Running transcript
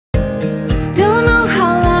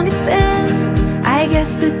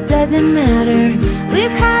doesn't matter.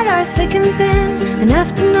 We've had our thick and thin,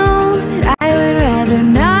 enough to know that I would rather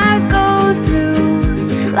not go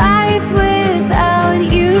through life without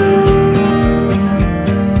you.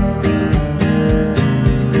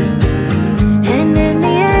 And in the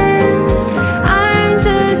end, I'm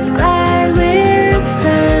just glad we're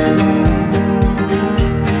friends.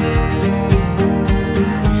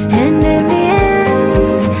 And in the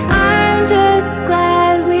end, I'm just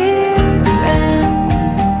glad we're friends.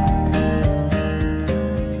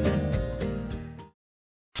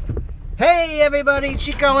 Hey everybody,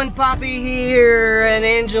 Chico and Poppy here, and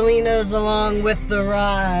Angelina's along with the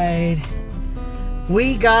ride.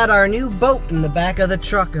 We got our new boat in the back of the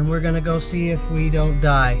truck and we're gonna go see if we don't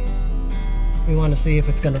die. We want to see if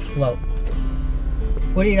it's gonna float.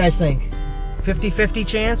 What do you guys think? 50-50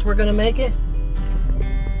 chance we're gonna make it?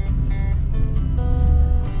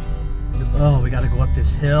 Oh, we gotta go up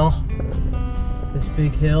this hill. This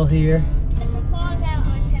big hill here. If it falls out,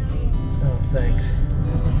 I'll tell you. Oh, thanks.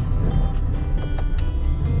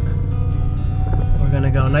 We're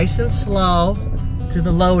gonna go nice and slow to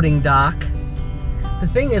the loading dock. The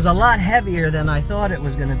thing is a lot heavier than I thought it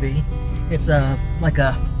was gonna be. It's like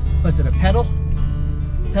a, what's it, a peddle?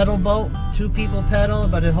 Pedal boat, 2 people pedal,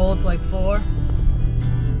 but it holds like 4.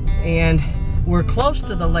 And we're close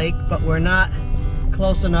to the lake, but we're not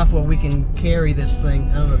close enough where we can carry this thing.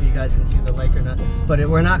 I don't know if you guys can see the lake or not, but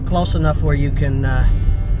we're not close enough where you can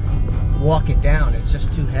walk it down. It's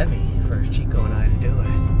just too heavy for Chico and I to do it.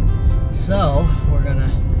 So we're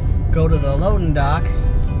gonna go to the loading dock,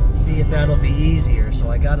 see if that'll be easier. So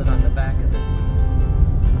I got it on the back of the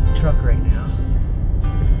truck right now.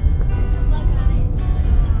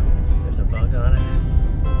 There's a bug on it.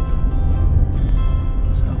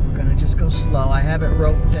 So we're gonna just go slow. I have it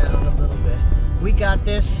roped down a little bit. We got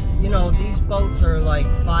this, you know, these boats are like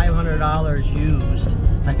 $500 used.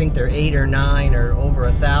 I think they're 8 or 9 or over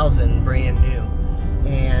 1,000 brand new.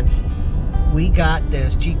 And we got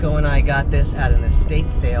this, Chico and I got this at an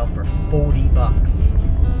estate sale for 40 bucks.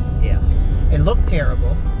 Yeah, it looked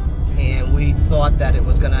terrible. And we thought that it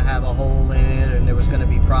was gonna have a hole in it and there was gonna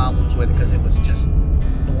be problems with it because it was just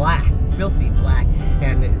black, filthy black.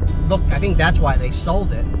 And it looked, I think that's why they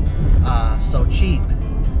sold it so cheap.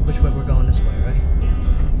 Which way we're going this way, right?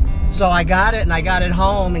 So I got it and I got it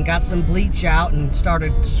home and got some bleach out and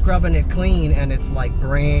started scrubbing it clean, and it's like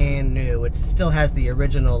brand new. It still has the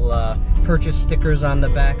original purchase stickers on the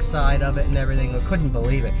back side of it and everything. I couldn't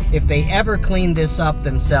believe it. If they ever cleaned this up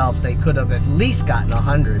themselves, they could have at least gotten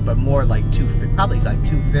 100, but more like probably like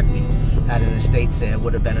 250 at an estate sale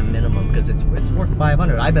would have been a minimum, because it's worth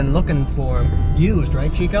 500. I've been looking for them used,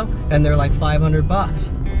 right, Chico? And they're like 500 bucks.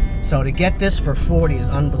 So to get this for 40 is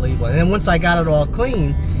unbelievable. And then once I got it all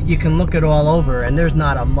clean, you can look it all over and there's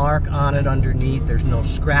not a mark on it underneath. There's no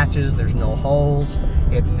scratches, there's no holes.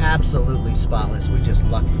 It's absolutely spotless. We just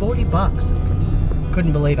lucked. 40 bucks.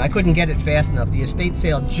 Couldn't believe it. I couldn't get it fast enough. The estate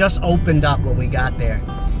sale just opened up when we got there.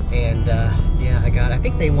 And yeah, I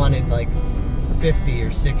think they wanted like 50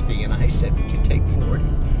 or 60 and I said to take 40.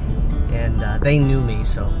 And they knew me,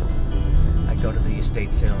 so I go to the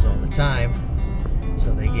estate sales all the time.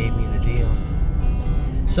 So they gave me the deal.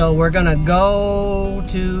 So we're gonna go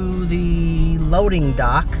to the loading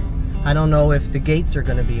dock. I don't know if the gates are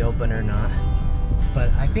gonna be open or not, but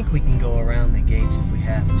I think we can go around the gates if we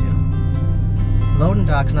have to. Loading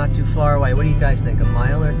dock's not too far away. What do you guys think, a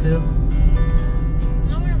mile or 2?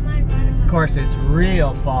 Of course, it's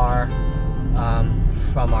real far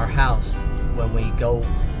from our house when we go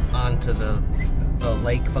onto the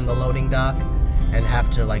lake from the loading dock. And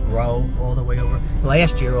have to like row all the way over.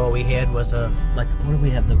 Last year all we had was like, what do we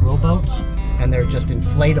have, the rowboats? And they're just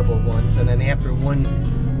inflatable ones, and then after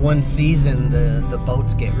one season the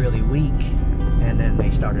boats get really weak and then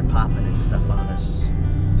they started popping and stuff on us.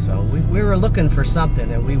 So we were looking for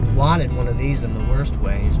something and we wanted one of these in the worst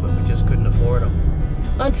ways, but we just couldn't afford them.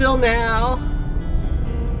 Until now.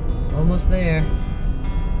 Almost there.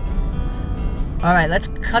 Alright, let's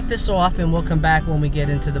cut this off and we'll come back when we get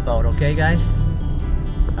into the boat, okay guys?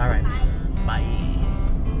 Alright, bye.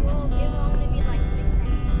 Well, it will only be like 3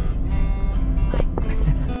 seconds.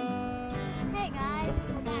 Bye. Hey guys,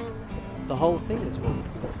 we're back. The whole thing is moving.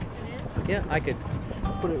 Yeah, I could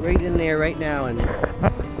put it right in there right now, and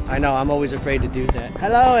I know I'm always afraid to do that.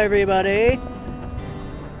 Hello everybody!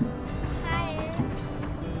 Hi.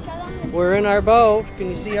 Show them the We're in our boat. Can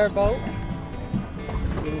you see our boat?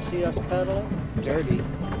 Can you see us pedaling? Dirty.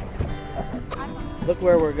 Look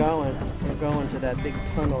where we're going. We're going to that big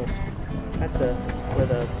tunnel. That's where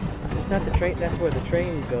the, it's not the train, that's where the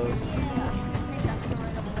train goes.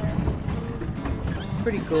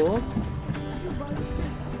 Pretty cool.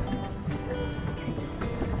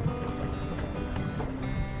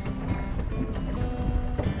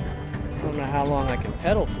 how long I can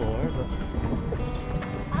pedal for, but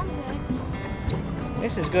I'm good.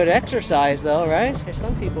 this is good exercise though, right? There's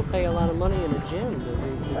some people pay a lot of money in a gym to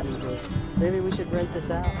do this. Maybe we should rent this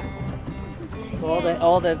out.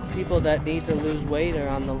 All the people that need to lose weight are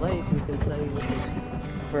on the lake. We can say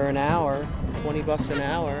for an hour, $20 an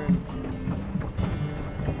hour.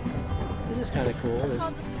 This is kind of cool. It's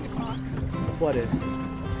called the Seahawk. What is?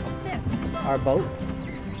 This. Our boat?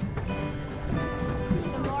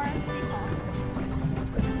 The Morris Seahawk.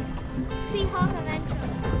 Seahawk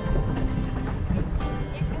Adventures.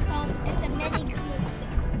 It's a mini cruise.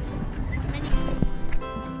 Mini cruise.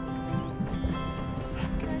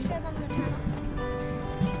 Can I show them the tunnel?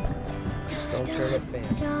 Just don't turn it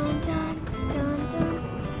fast. Dun, dun, dun, dun.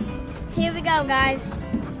 Here we go, guys.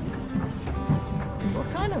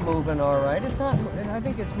 We're kind of moving all right. It's not. I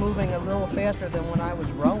think it's moving a little faster than when I was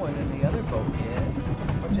rowing in the other boat. Yeah.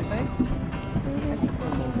 What you think? I think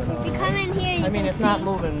we're moving all If you right. come in here, you I mean, can it's not see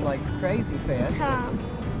moving like crazy fast. Tom.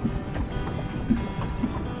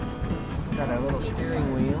 Got our little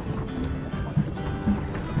steering wheel.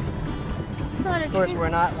 Sort Of course, we're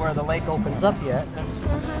not where the lake opens up yet. That's.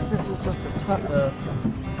 Uh-huh. This is just the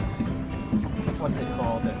what's it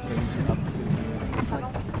called that brings you up to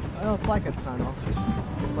here? Oh, it's like a tunnel.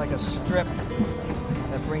 It's like a strip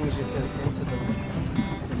that brings you into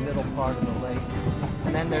the middle part of the lake.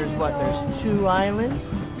 And then there's what? There's 2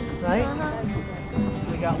 islands, right?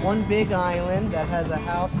 Uh-huh. We got one big island that has a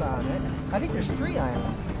house on it. I think there's 3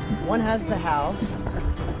 islands. One has the house.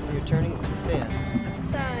 You're turning it too fast.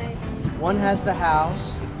 Sorry. One has the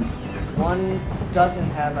house. One doesn't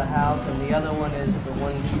have a house, and the other one is the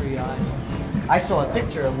One Tree Island. I saw a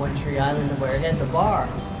picture of One Tree Island where it had the bar.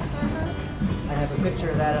 I have a picture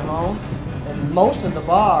of that at home, and most of the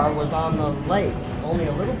bar was on the lake. Only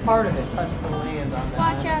a little part of it touched the land on that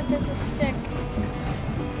Watch island. out, there's a stick.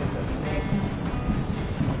 It's a snake.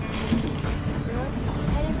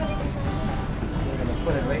 Anybody can We're gonna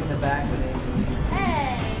put it right in the back with it.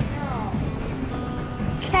 Hey, no.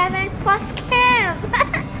 Kevin plus Kim.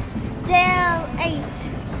 Dale 8.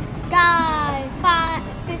 Guy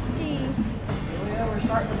 550. Yeah, we're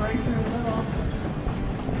starting to break through a little.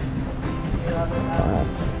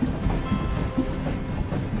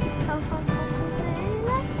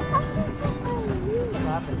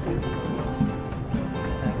 Stop it too.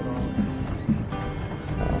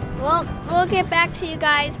 Well, we'll get back to you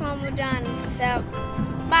guys when we're done. So,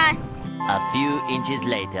 bye. A few inches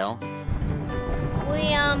later.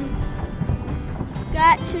 We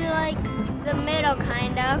got to like the middle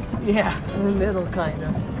kind of. Yeah, in the middle, kind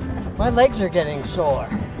of. My legs are getting sore.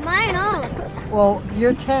 Mine aren't. Well,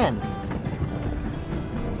 you're 10.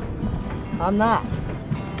 I'm not.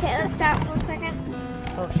 Okay, let's stop for a second.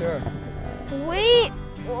 Oh, sure. We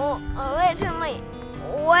were originally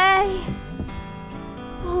way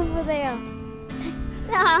over there.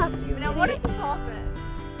 Stop. Now, what if the fault is?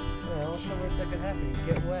 Well, what's the worst that could happen?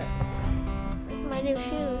 You get wet. It's my new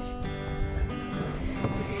shoes.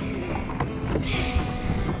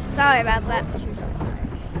 Sorry about that.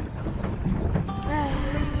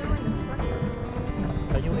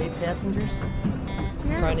 Are you 8 passengers?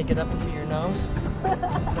 No. Trying to get up into your nose?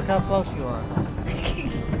 Look how close you are.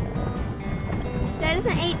 That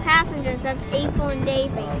isn't 8 passengers, that's April and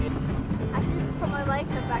Davey. I can just put my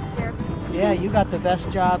legs up back there. Yeah, you got the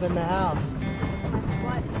best job in the house.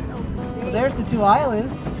 What? Well, there's the 2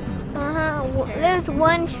 islands. Uh-huh. There's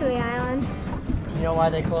One Tree Island. You know why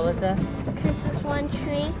they call it that? Because it's one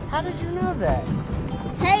tree. How did you know that?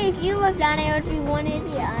 Hey, if you lived on it, it would be One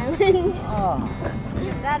Idiot Island. Oh,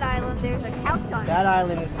 That island, there's a couch on it. that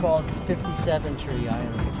island is called 57 Tree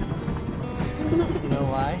Island. You know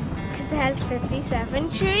why? Because it has 57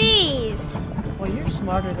 trees. Well, you're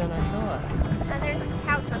smarter than I thought. And there's a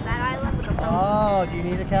couch on that island with a boat. Oh, do you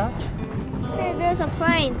need a couch? Hey, there's a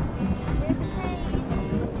plane. There's a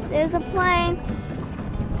train. There's a plane.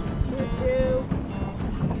 Choo-choo.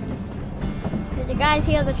 Did you guys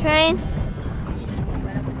hear the train?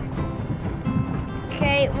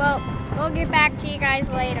 Okay, well, we'll get back to you guys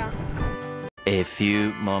later. A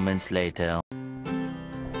few moments later.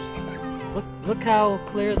 Look how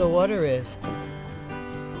clear the water is.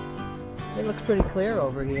 It looks pretty clear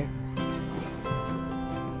over here.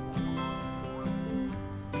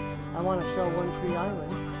 I want to show One Tree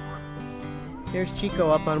Island. Here's Chico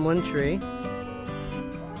up on one tree.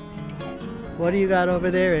 What do you got over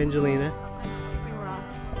there, Angelina? Sleeping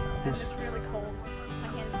rocks. And it's really cold. My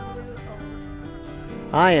hands are really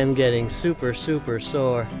cold. I am getting super, super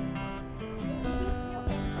sore.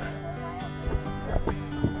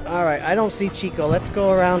 All right, I don't see Chico. Let's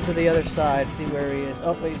go around to the other side, see where he is.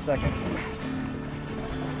 Oh, wait a second.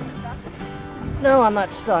 No, I'm not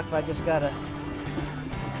stuck. I just gotta...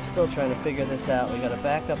 Still trying to figure this out. We gotta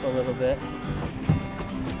back up a little bit.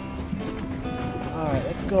 Alright,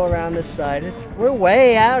 let's go around this side. We're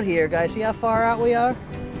way out here, guys. See how far out we are?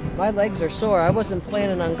 My legs are sore. I wasn't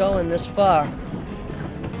planning on going this far.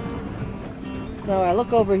 Now I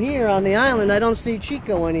look over here on the island, I don't see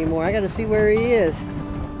Chico anymore. I gotta see where he is.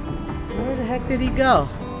 Where the heck did he go?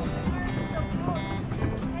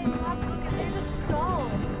 Hey, Pop, look, there's a skull.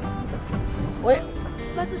 Wait,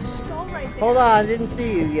 That's a skull right there. hold on, I didn't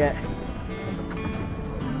see you yet. Oh,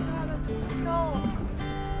 that's a skull.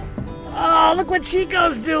 Oh, look what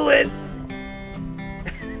Chico's doing!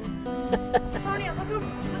 Tonya, look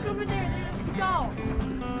over there. There's a skull.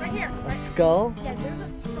 Right here. A skull? Yeah, there's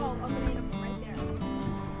a skull of an animal right there.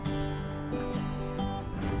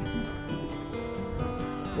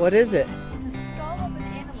 What is it? It's a skull of an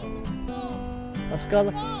animal. A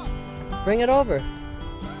skull? Bring it over.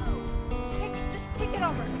 Just kick it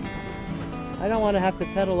over. I don't want to have to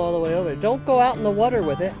pedal all the way over. Don't go out in the water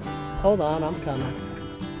with it. Hold on, I'm coming.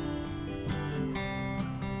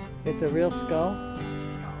 It's a real skull?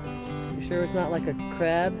 You sure it's not like a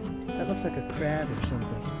crab? That looks like a crab or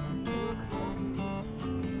something.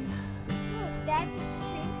 Look, that's its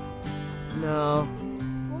shape. No,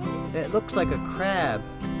 What is it looks like a crab.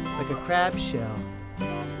 Like a crab shell.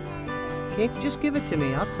 Can't you just give it to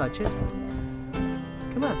me? I'll touch it.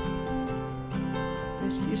 Come on.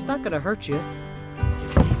 It's not gonna hurt you.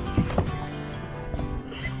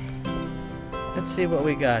 Let's see what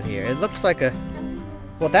we got here. It looks like a...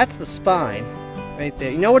 Well, that's the spine right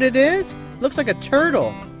there. You know what it is? Looks like a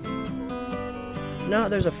turtle. No,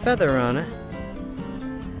 there's a feather on it.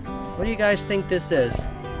 What do you guys think this is?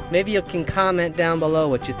 Maybe you can comment down below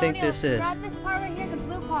what you think this is. Grab this part right here, the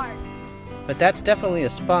blue part. But that's definitely a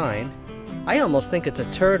spine. I almost think it's a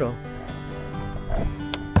turtle.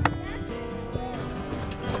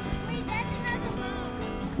 Wait, that's another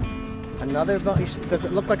bone. Another bone? Does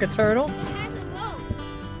it look like a turtle? It has a bone.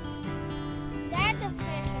 That's a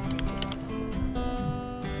fish.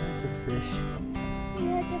 That's a fish.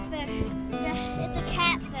 Yeah, it's a fish. It's a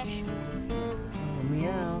catfish. Oh,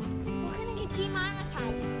 meow. We're gonna get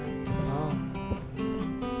demonetized. Oh.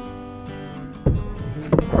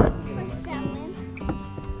 For selling.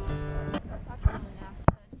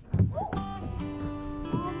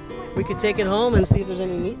 We could take it home and see if there's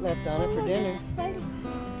any meat left on it for dinner.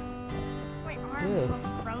 Wait, Ew. arms are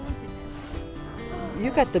frozen. You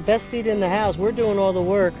got the best seat in the house. We're doing all the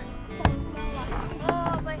work.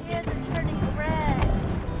 Oh, my hands are turning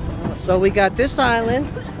red. So we got this island.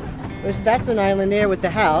 That's an island there with the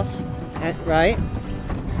house, right?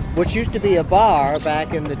 Which used to be a bar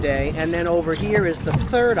back in the day. And then over here is the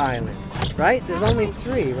third island, right? There's only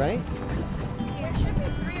three, right? There should be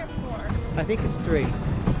 3 or 4. I think it's three.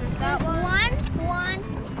 There's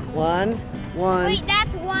one. One. Wait,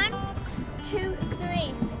 that's 1, 2, 3.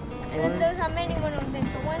 And then One. there's how many one over there?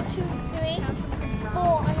 So 1, 2, 3,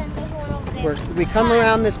 4, and then there's one over there. We come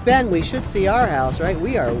around this bend, we should see our house, right?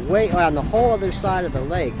 We are way on the whole other side of the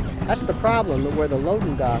lake. That's the problem, where the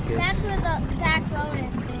loading dock is. That's where the back road is.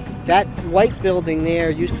 That white building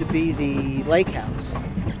there used to be the lake house.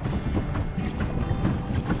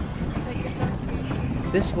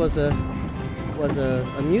 This was a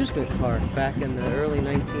amusement park back in the early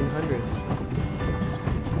 1900s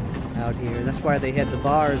out here. That's why they had the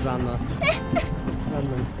bars on the...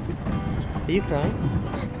 Are you crying?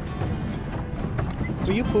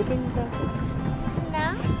 Were you pooping back there?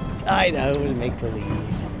 No. I know, it was make believe.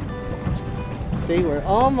 See, we're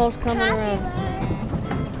almost coming around.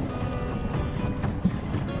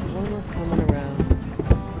 Almost coming around.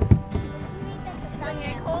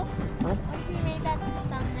 Thumbnail. Huh? We made that the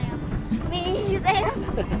thumbnail. Me there.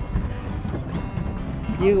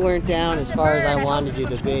 You weren't down as far as I wanted you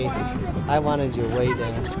to be. I wanted you way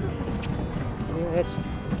down. Yeah,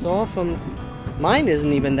 it's all from... Mine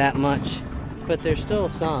isn't even that much, but there's still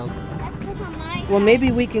some. That's because on my Well,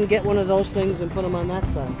 maybe we can get one of those things and put them on that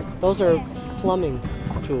side. Those are plumbing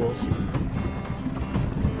tools.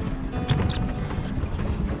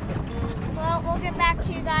 Well, we'll get back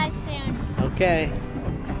to you guys soon. Okay.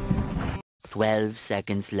 12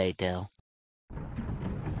 seconds later.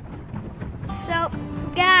 So,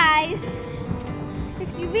 guys,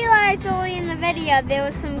 if you realized early in the video there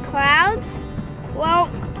was some clouds, well,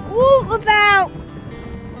 we're about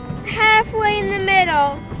halfway in the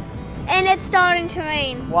middle, and it's starting to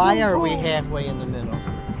rain. Why are we halfway in the middle?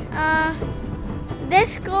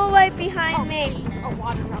 This girl right behind me. A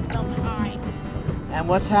water fell behind. And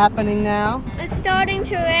what's happening now? It's starting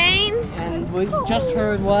to rain. And we just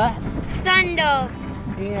heard what? Thunder.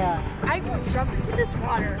 Yeah. I will jump into this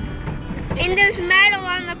water. And there's metal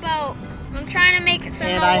on the boat. I'm trying to make it some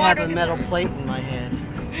And more I have water. a metal plate in my hand.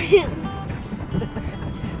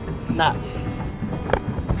 Not.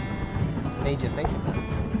 Made you think of that.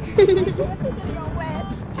 What if it's gonna go wet?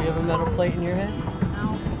 Do you have a metal plate in your head?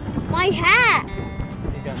 No. My hat.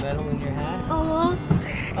 You got metal in your hat? Uh-huh.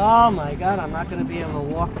 Oh my god, I'm not going to be able to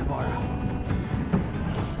walk tomorrow.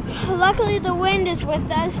 Luckily the wind is with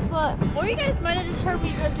us, but Or you guys might have just heard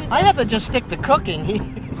me go do this. I have to just stick to cooking.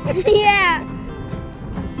 yeah.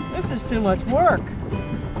 This is too much work.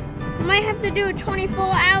 We might have to do a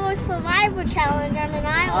 24-hour survival challenge on an Oh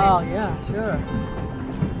island. yeah, sure.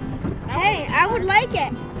 Hey, I would like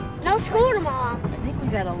it. No school tomorrow. I think we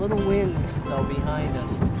got a little wind though behind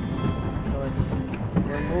us. So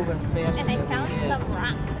we're moving faster And I than found we did. some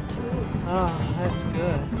rocks too. Oh, that's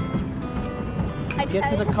good. I Get to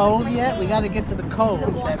decided the put cove my yet? We hand- got to get to the cove. The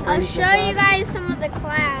water. that I'll brings show us you up. guys some of the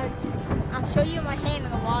clouds. I'll show you my hand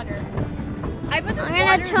in the water. I bet the I'm gonna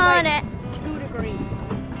water's turn like it. 2 degrees.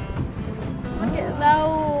 Look at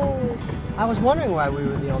those. I was wondering why we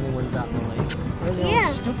were the only ones out in the lake. We're the Yeah.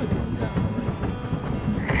 only stupid ones out in the lake.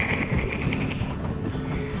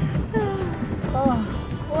 Oh,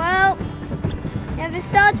 Well, if it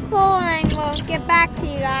starts pouring, we'll get back to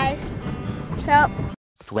you guys. So,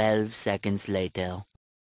 12 seconds later.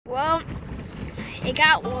 well, it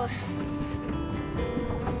got worse.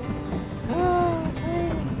 oh, it's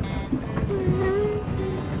raining.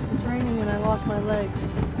 It's raining and I lost my legs.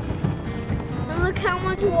 And look how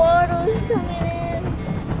much water is coming in.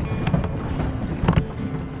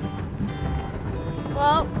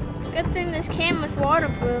 Well, good thing this camera's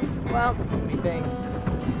waterproof. Well, What do you think?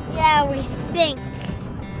 yeah, we think.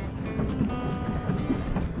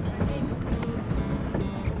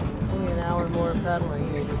 Only an hour more of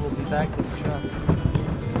pedaling, maybe we'll be back to the truck.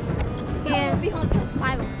 Yeah. We'll be home till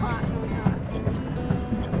 5 o'clock.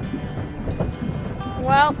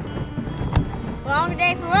 Well, long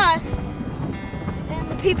day for us. And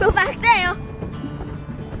the people back there.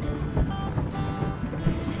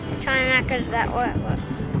 Trying not to get that wet, but.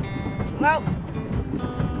 Well,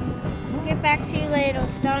 we'll get back to you later.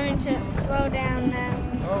 It's starting to slow down now.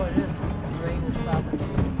 Oh, it is. The rain is stopping.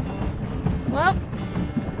 Well,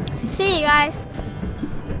 see you guys.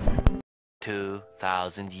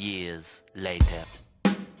 2,000 years later.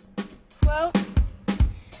 Well,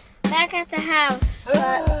 back at the house,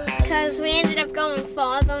 but because we ended up going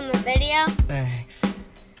farther in the video. Thanks.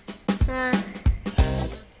 Uh,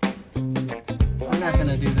 We're not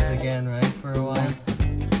gonna do this again, right? For a while.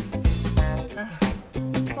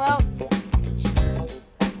 well,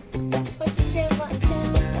 what's your grandma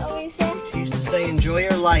used to always say? She used to say, enjoy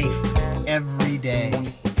your life every day.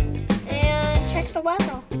 And check the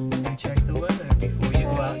weather. And check the weather before you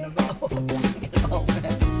go out and about.